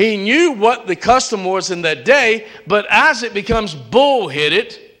 He knew what the custom was in that day, but Isaac becomes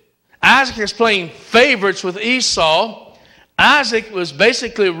bullheaded. Isaac is playing favorites with Esau. Isaac was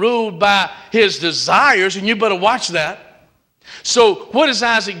basically ruled by his desires, and you better watch that. So what is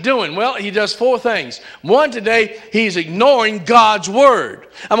Isaac doing? Well, he does 4 things. One, today, he's ignoring God's word.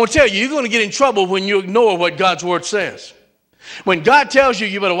 I'm going to tell you, you're going to get in trouble when you ignore what God's word says. When God tells you,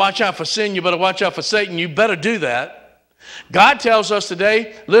 you better watch out for sin, you better watch out for Satan, you better do that. God tells us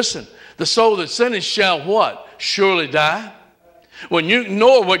today, listen, the soul that sinneth shall what? Surely die. When you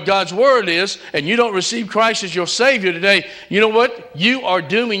ignore what God's word is and you don't receive Christ as your Savior today, you know what? You are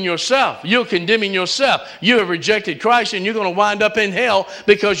dooming yourself. You're condemning yourself. You have rejected Christ and you're going to wind up in hell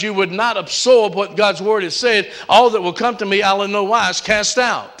because you would not absorb what God's word has said. All that will come to me, I'll in no wise cast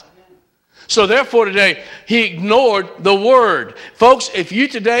out. So therefore today, he ignored the word. Folks, if you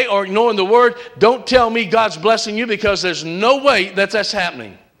today are ignoring the word, don't tell me God's blessing you because there's no way that that's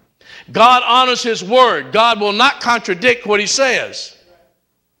happening. God honors his word. God will not contradict what he says.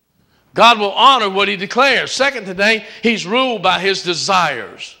 God will honor what he declares. Second, today, he's ruled by his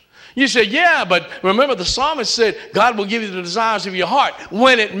desires. You say, yeah, but remember the psalmist said, God will give you the desires of your heart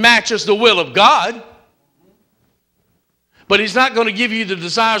when it matches the will of God. But he's not going to give you the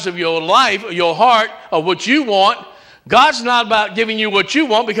desires of your life, or your heart, or what you want. God's not about giving you what you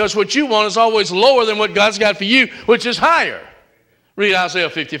want because what you want is always lower than what God's got for you, which is higher. Read Isaiah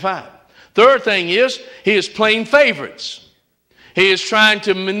 55. Third thing is, he is playing favorites. He is trying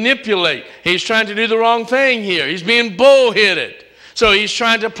to manipulate. He's trying to do the wrong thing here. He's being bullheaded. So he's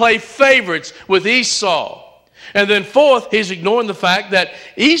trying to play favorites with Esau. And then fourth, he's ignoring the fact that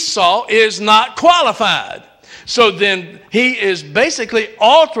Esau is not qualified. So then he is basically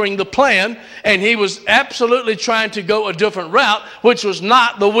altering the plan, and he was absolutely trying to go a different route, which was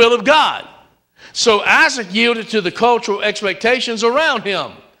not the will of God. So Isaac yielded to the cultural expectations around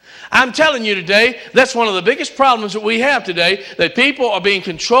him. I'm telling you today, that's one of the biggest problems that we have today, that people are being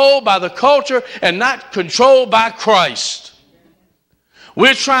controlled by the culture and not controlled by Christ.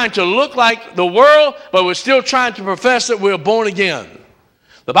 We're trying to look like the world, but we're still trying to profess that we're born again.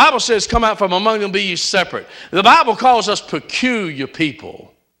 The Bible says, come out from among them, be ye separate. The Bible calls us peculiar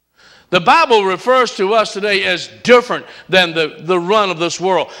people. The Bible refers to us today as different than the run of this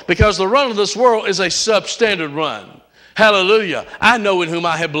world, because the run of this world is a substandard run. Hallelujah. I know in whom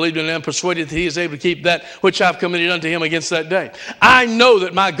I have believed and am persuaded that he is able to keep that which I've committed unto him against that day. I know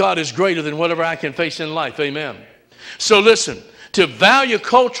that my God is greater than whatever I can face in life. Amen. So listen, to value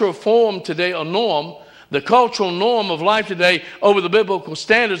cultural form today, a norm, the cultural norm of life today over the biblical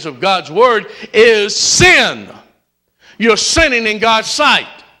standards of God's word is sin. You're sinning in God's sight.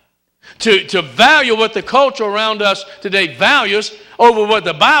 To value what the culture around us today values over what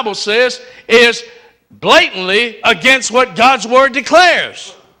the Bible says is blatantly against what God's word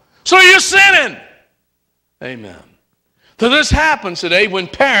declares. So you're sinning. Amen. So this happens today when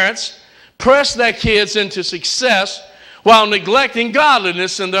parents press their kids into success while neglecting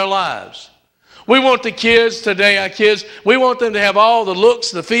godliness in their lives. We want the kids today, our kids, we want them to have all the looks,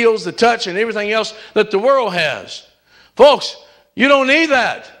 the feels, the touch, and everything else that the world has. Folks, you don't need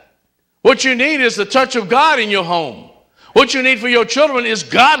that. What you need is the touch of God in your home. What you need for your children is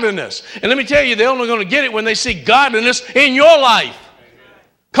godliness. And let me tell you, they're only going to get it when they see godliness in your life.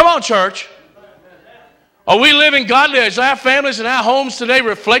 Come on, church. Are we living godly? Is our families and our homes today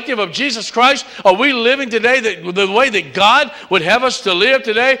reflective of Jesus Christ? Are we living today the way that God would have us to live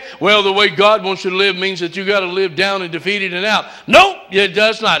today? Well, the way God wants you to live means that you got to live down and defeated and out. Nope, it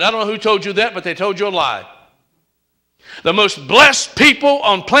does not. I don't know who told you that, but they told you a lie. The most blessed people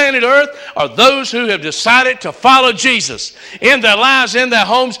on planet Earth are those who have decided to follow Jesus in their lives, in their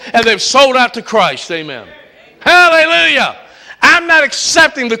homes, and they've sold out to Christ. Amen. Hallelujah. I'm not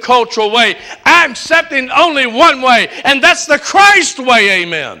accepting the cultural way. I'm accepting only one way, and that's the Christ way.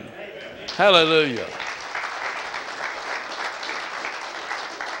 Amen. Hallelujah.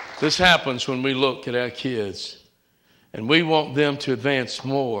 This happens when we look at our kids, and we want them to advance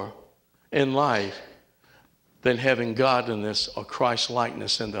more in life than having godliness or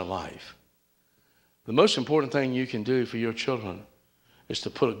Christ-likeness in their life. The most important thing you can do for your children is to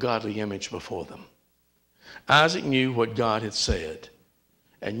put a godly image before them. Isaac knew what God had said,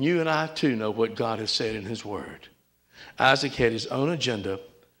 and you and I too know what God has said in his word. Isaac had his own agenda.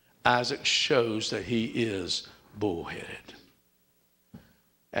 Isaac shows that he is bullheaded.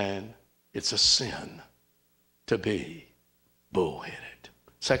 And it's a sin to be bullheaded.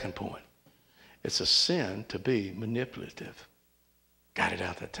 Second point. It's a sin to be manipulative. Got it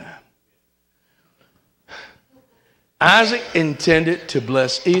out that time. Isaac intended to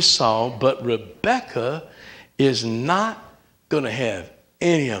bless Esau, but Rebekah is not going to have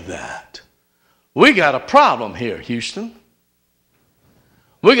any of that. We got a problem here, Houston.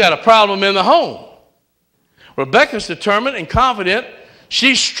 We got a problem in the home. Rebekah's determined and confident.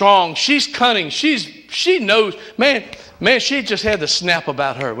 She's strong. She's cunning. She knows. Man, she just had the snap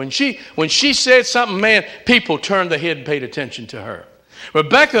about her. When she said something, man, people turned their head and paid attention to her.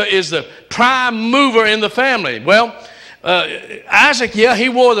 Rebekah is the prime mover in the family. Well, Isaac, yeah, he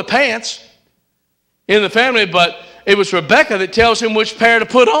wore the pants in the family, but it was Rebekah that tells him which pair to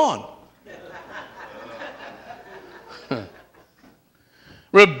put on.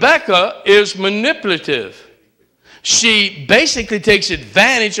 Rebekah is manipulative. She basically takes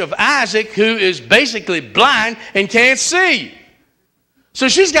advantage of Isaac, who is basically blind and can't see. So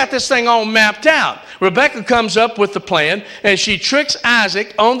she's got this thing all mapped out. Rebekah comes up with the plan, and she tricks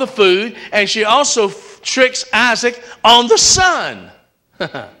Isaac on the food, and she also tricks Isaac on the son.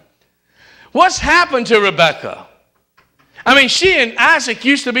 What's happened to Rebekah? I mean, she and Isaac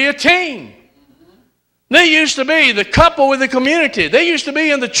used to be a team. They used to be the couple with the community. They used to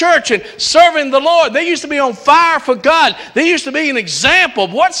be in the church and serving the Lord. They used to be on fire for God. They used to be an example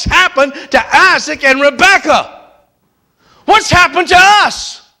of what's happened to Isaac and Rebekah. What's happened to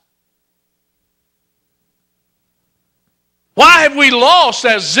us? Why have we lost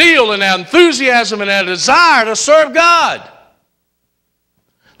our zeal and our enthusiasm and our desire to serve God?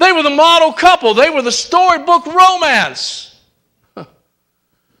 They were the model couple. They were the storybook romance.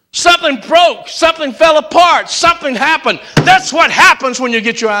 Something Something broke. Something fell apart. Something happened. That's what happens when you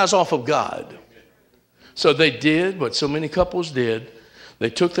get your eyes off of God. So they did what so many couples did. They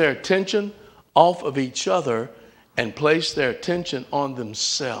took their attention off of each other and placed their attention on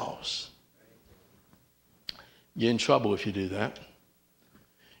themselves. You're in trouble if you do that.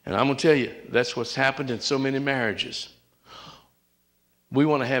 And I'm going to tell you, that's what's happened in so many marriages. We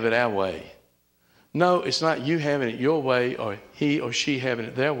want to have it our way. No, it's not you having it your way or he or she having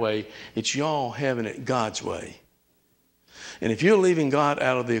it their way. It's y'all having it God's way. And if you're leaving God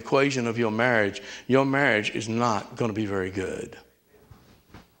out of the equation of your marriage is not going to be very good.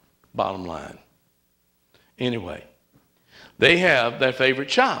 Bottom line. Anyway, they have their favorite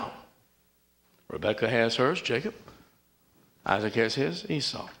child. Rebecca has hers, Jacob. Isaac has his,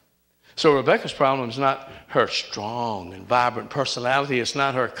 Esau. So Rebecca's problem is not her strong and vibrant personality. It's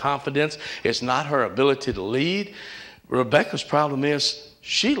not her confidence. It's not her ability to lead. Rebecca's problem is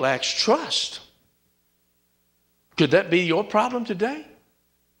she lacks trust. Could that be your problem today?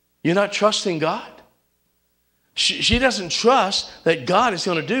 You're not trusting God? She doesn't trust that God is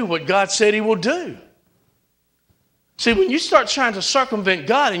going to do what God said he will do. See, when you start trying to circumvent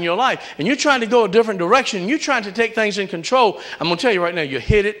God in your life and you're trying to go a different direction and you're trying to take things in control, I'm going to tell you right now, you're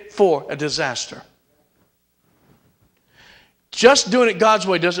headed for a disaster. Just doing it God's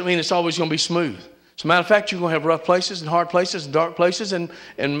way doesn't mean it's always going to be smooth. As a matter of fact, you're going to have rough places and hard places and dark places and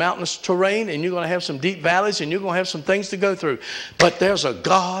mountainous terrain, and you're going to have some deep valleys, and you're going to have some things to go through. But there's a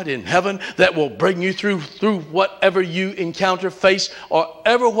God in heaven that will bring you through whatever you encounter, face, or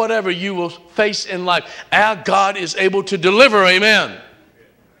whatever you will face in life. Our God is able to deliver, amen.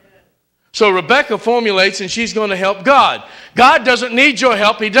 So Rebecca formulates, and she's going to help God. God doesn't need your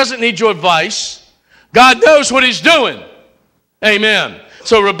help. He doesn't need your advice. God knows what he's doing. Amen.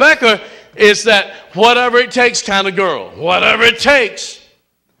 So Rebecca is that whatever it takes kind of girl. Whatever it takes.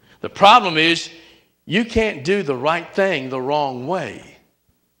 The problem is you can't do the right thing the wrong way.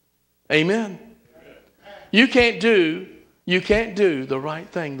 Amen. You can't do the right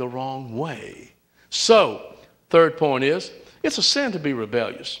thing the wrong way. So, third point is, it's a sin to be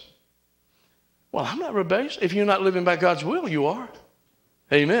rebellious. Well, I'm not rebellious. If you're not living by God's will, you are.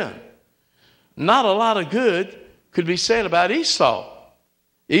 Amen. Not a lot of good could be said about Esau.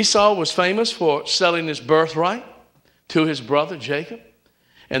 Esau was famous for selling his birthright to his brother Jacob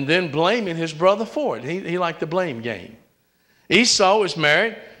and then blaming his brother for it. He liked the blame game. Esau is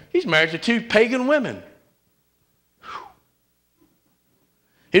married. He's married to 2 pagan women.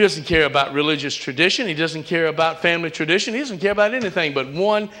 He doesn't care about religious tradition. He doesn't care about family tradition. He doesn't care about anything but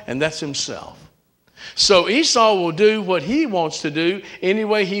one, and that's himself. So Esau will do what he wants to do any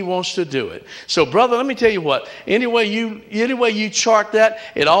way he wants to do it. So brother, let me tell you what. Any way you chart that,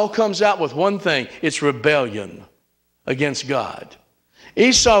 it all comes out with one thing. It's rebellion against God.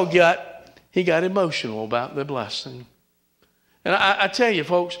 Esau got emotional about the blessing. And I tell you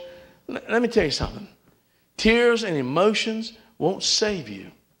folks, let me tell you something. Tears and emotions won't save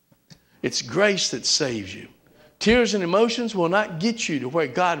you. It's grace that saves you. Tears and emotions will not get you to where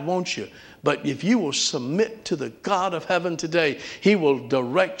God wants you. But if you will submit to the God of heaven today, he will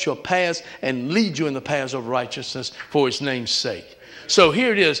direct your paths and lead you in the paths of righteousness for his name's sake. So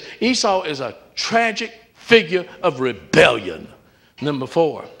here it is. Esau is a tragic figure of rebellion. Number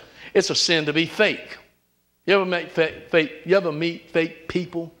 4, it's a sin to be fake. You ever meet fake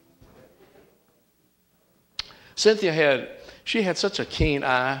people? Cynthia had such a keen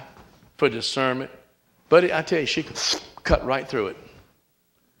eye for discernment. Buddy, I tell you, she could cut right through it.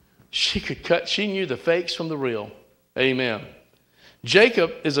 She knew the fakes from the real. Amen.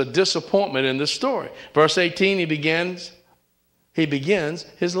 Jacob is a disappointment in this story. Verse 18, he begins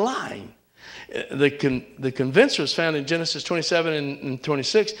his lying. The convincer is found in Genesis 27 and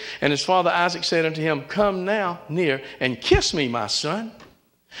 26. And his father Isaac said unto him, come now near and kiss me, my son.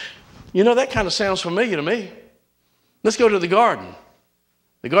 You know, that kind of sounds familiar to me. Let's go to the Garden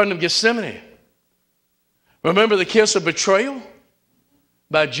of Gethsemane. Remember the kiss of betrayal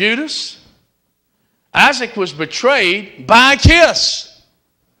by Judas? Isaac was betrayed by a kiss.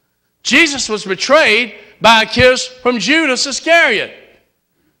 Jesus was betrayed by a kiss from Judas Iscariot.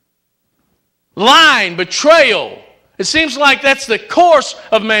 Lying, betrayal. It seems like that's the course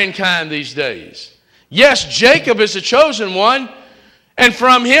of mankind these days. Yes, Jacob is the chosen one, and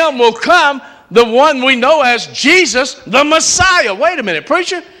from him will come the one we know as Jesus, the Messiah. Wait a minute,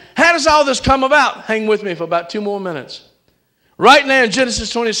 preacher. How does all this come about? Hang with me for about 2 more minutes. Right now in Genesis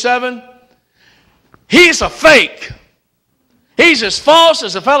 27, he's a fake. He's as false,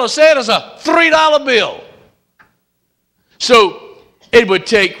 as the fellow said, as a $3 bill. So it would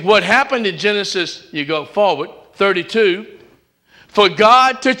take what happened in Genesis, you go forward, 32, for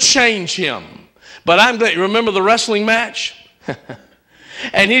God to change him. But I'm glad. Remember the wrestling match?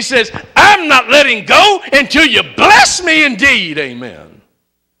 And he says, I'm not letting go until you bless me indeed. Amen.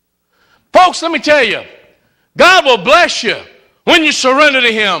 Folks, let me tell you, God will bless you when you surrender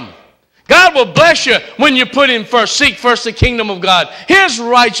to him. God will bless you when you put him first. Seek first the kingdom of God, his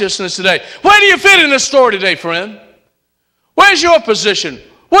righteousness today. Where do you fit in this story today, friend? Where's your position?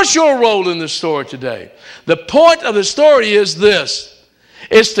 What's your role in this story today? The point of the story is this,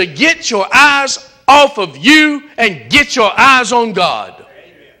 is to get your eyes off of you and get your eyes on God.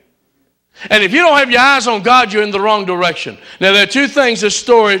 And if you don't have your eyes on God, you're in the wrong direction. Now, there are two things this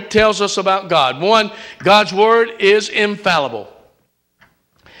story tells us about God. One, God's word is infallible.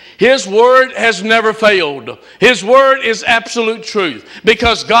 His word has never failed. His word is absolute truth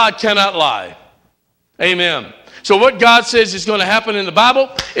because God cannot lie. Amen. So what God says is going to happen in the Bible,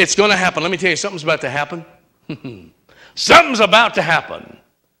 it's going to happen. Let me tell you, something's about to happen. Something's about to happen.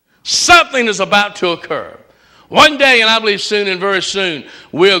 Something is about to occur. One day, and I believe soon and very soon,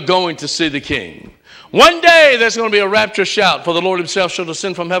 we're going to see the King. One day, there's going to be a rapture shout, for the Lord himself shall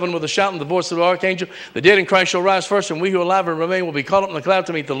descend from heaven with a shout and the voice of the archangel. The dead in Christ shall rise first, and we who are alive and remain will be caught up in the cloud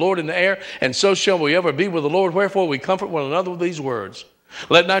to meet the Lord in the air, and so shall we ever be with the Lord. Wherefore, we comfort one another with these words.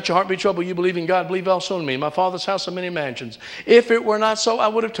 Let not your heart be troubled. You believe in God, believe also in me. In my Father's house are many mansions. If it were not so, I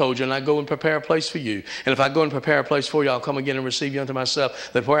would have told you, and I go and prepare a place for you. And if I go and prepare a place for you, I'll come again and receive you unto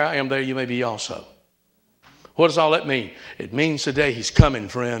myself, that where I am, there you may be also. What does all that mean? It means today he's coming,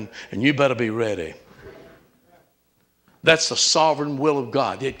 friend, and you better be ready. That's the sovereign will of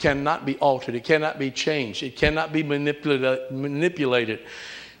God. It cannot be altered. It cannot be changed. It cannot be manipulated.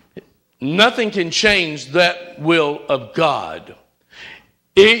 Nothing can change that will of God.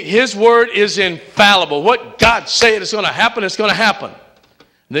 His word is infallible. What God said is going to happen, it's going to happen.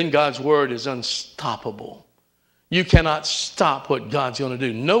 Then God's word is unstoppable. You cannot stop what God's going to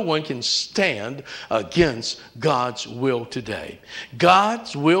do. No one can stand against God's will today.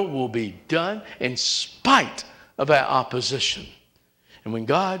 God's will be done in spite of our opposition. And when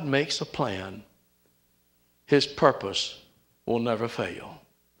God makes a plan, his purpose will never fail.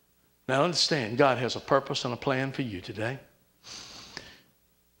 Now understand, God has a purpose and a plan for you today.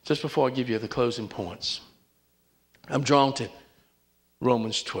 Just before I give you the closing points, I'm drawn to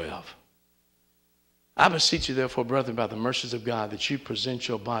Romans 12. I beseech you, therefore, brethren, by the mercies of God, that you present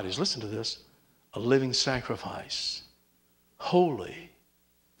your bodies, listen to this, a living sacrifice, holy,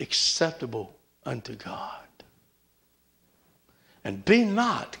 acceptable unto God. And be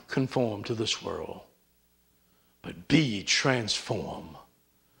not conformed to this world, but be ye transformed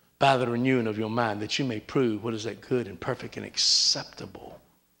by the renewing of your mind, that you may prove what is that good and perfect and acceptable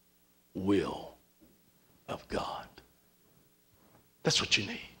will of God. That's what you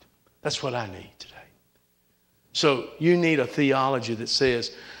need. That's what I need today. So you need a theology that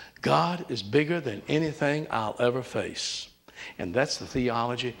says God is bigger than anything I'll ever face. And that's the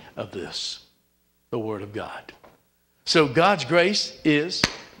theology of this, the Word of God. So God's grace is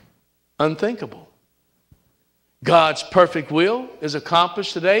unthinkable. God's perfect will is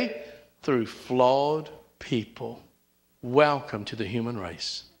accomplished today through flawed people. Welcome to the human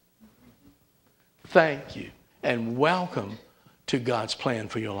race. Thank you and welcome to God's plan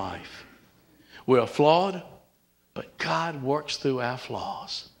for your life. We're flawed, but God works through our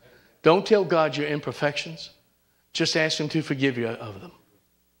flaws. Don't tell God your imperfections. Just ask him to forgive you of them.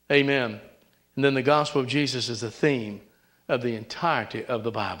 Amen. And then the gospel of Jesus is the theme of the entirety of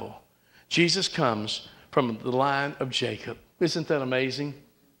the Bible. Jesus comes from the line of Jacob. Isn't that amazing?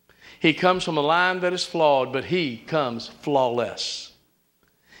 He comes from a line that is flawed, but he comes flawless.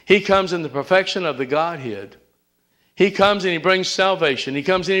 He comes in the perfection of the Godhead. He comes and he brings salvation. He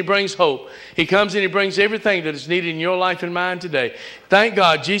comes and he brings hope. He comes and he brings everything that is needed in your life and mine today. Thank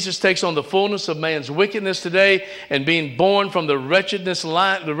God Jesus takes on the fullness of man's wickedness today, and being born from the wretched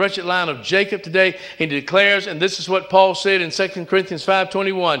line of Jacob today, he declares, and this is what Paul said in 2 Corinthians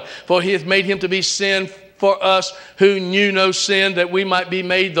 5:21, for he hath made him to be sin for us who knew no sin, that we might be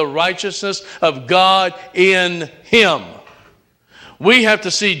made the righteousness of God in him. We have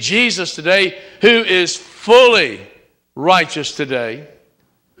to see Jesus today, who is fully righteous today,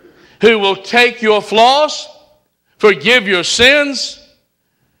 who will take your flaws, forgive your sins,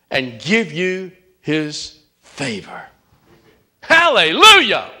 and give you his favor.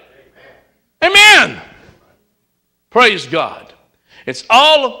 Hallelujah. Amen. Praise God. It's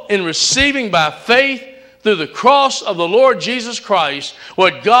all in receiving by faith through the cross of the Lord Jesus Christ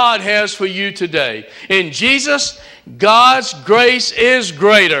what God has for you today. In Jesus, God's grace is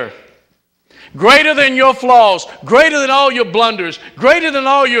greater. greater than your flaws, greater than all your blunders, greater than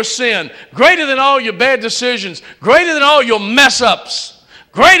all your sin, greater than all your bad decisions, greater than all your mess-ups,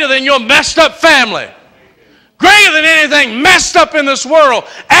 greater than your messed up family, greater than anything messed up in this world.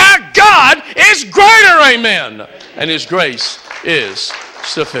 Our God is greater, amen. And His grace is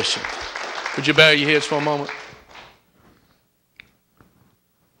sufficient. Would you bow your heads for a moment?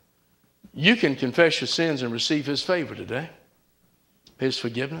 You can confess your sins and receive His favor today, His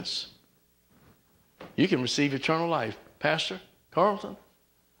forgiveness. You can receive eternal life. Pastor Carlton,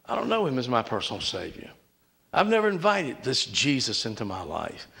 I don't know Him as my personal Savior. I've never invited this Jesus into my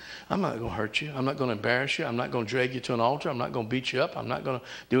life. I'm not going to hurt you. I'm not going to embarrass you. I'm not going to drag you to an altar. I'm not going to beat you up. I'm not going to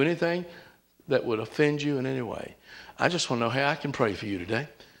do anything that would offend you in any way. I just want to know how I can pray for you today.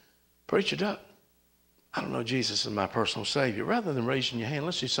 Preach it up. I don't know Jesus as my personal Savior. Rather than raising your hand,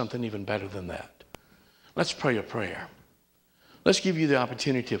 let's do something even better than that. Let's pray a prayer. Let's give you the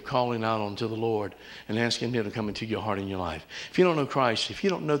opportunity of calling out unto the Lord and asking Him to come into your heart and your life. If you don't know Christ, if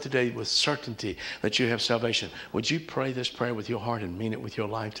you don't know today with certainty that you have salvation, would you pray this prayer with your heart and mean it with your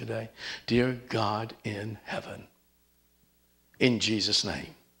life today? Dear God in heaven, in Jesus'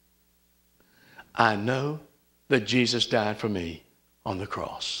 name, I know that Jesus died for me on the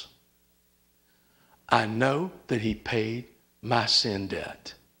cross. I know that He paid my sin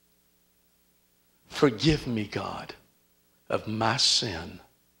debt. Forgive me, God, of my sin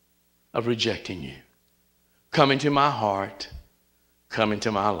of rejecting you. Come into my heart. Come into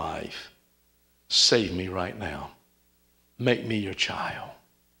my life. Save me right now. Make me your child.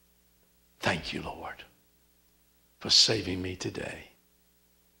 Thank you, Lord, for saving me today.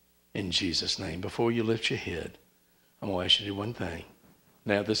 In Jesus' name. Before you lift your head, I'm going to ask you to do one thing.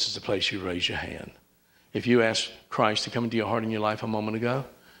 Now, this is the place you raise your hand. If you asked Christ to come into your heart and your life a moment ago,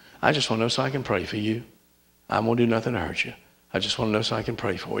 I just want to know so I can pray for you. I won't do nothing to hurt you. I just want to know so I can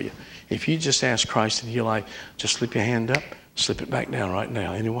pray for you. If you just ask Christ into your life, just slip your hand up, slip it back down right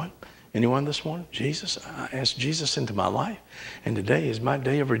now. Anyone? Anyone this morning? Jesus, I asked Jesus into my life, and today is my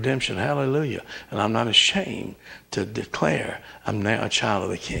day of redemption. Hallelujah. And I'm not ashamed to declare I'm now a child of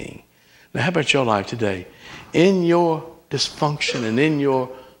the King. Now, how about your life today? In your dysfunction and in your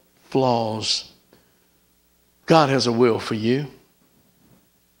flaws, God has a will for you.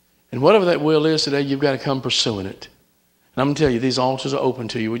 And whatever that will is today, you've got to come pursuing it. And I'm going to tell you, these altars are open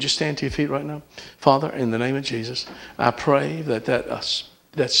to you. Would you stand to your feet right now? Father, in the name of Jesus, I pray that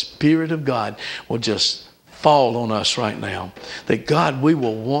Spirit of God will just fall on us right now. That God, we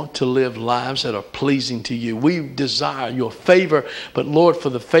will want to live lives that are pleasing to you. We desire your favor, but Lord,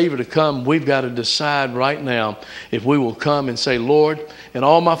 for the favor to come, we've got to decide right now if we will come and say, Lord, in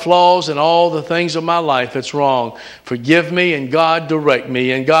all my flaws and all the things of my life that's wrong, forgive me, and God direct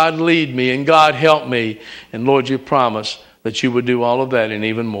me, and God lead me, and God help me. And Lord, you promise that you would do all of that and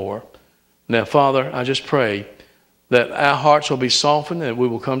even more. Now, Father, I just pray that our hearts will be softened and we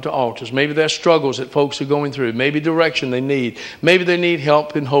will come to altars. Maybe there's struggles that folks are going through. Maybe direction they need. Maybe they need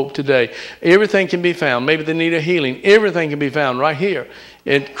help and hope today. Everything can be found. Maybe they need a healing. Everything can be found right here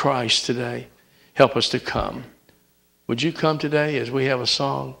in Christ today. Help us to come. Would you come today as we have a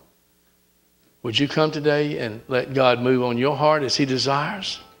song? Would you come today and let God move on your heart as He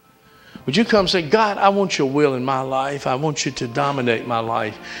desires? Would you come and say, God, I want your will in my life. I want you to dominate my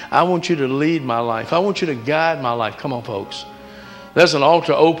life. I want you to lead my life. I want you to guide my life. Come on, folks. There's an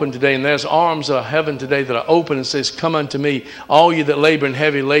altar open today, and there's arms of heaven today that are open and says, come unto me, all you that labor and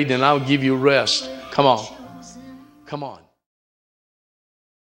heavy laden, and I'll give you rest. Come on. Come on.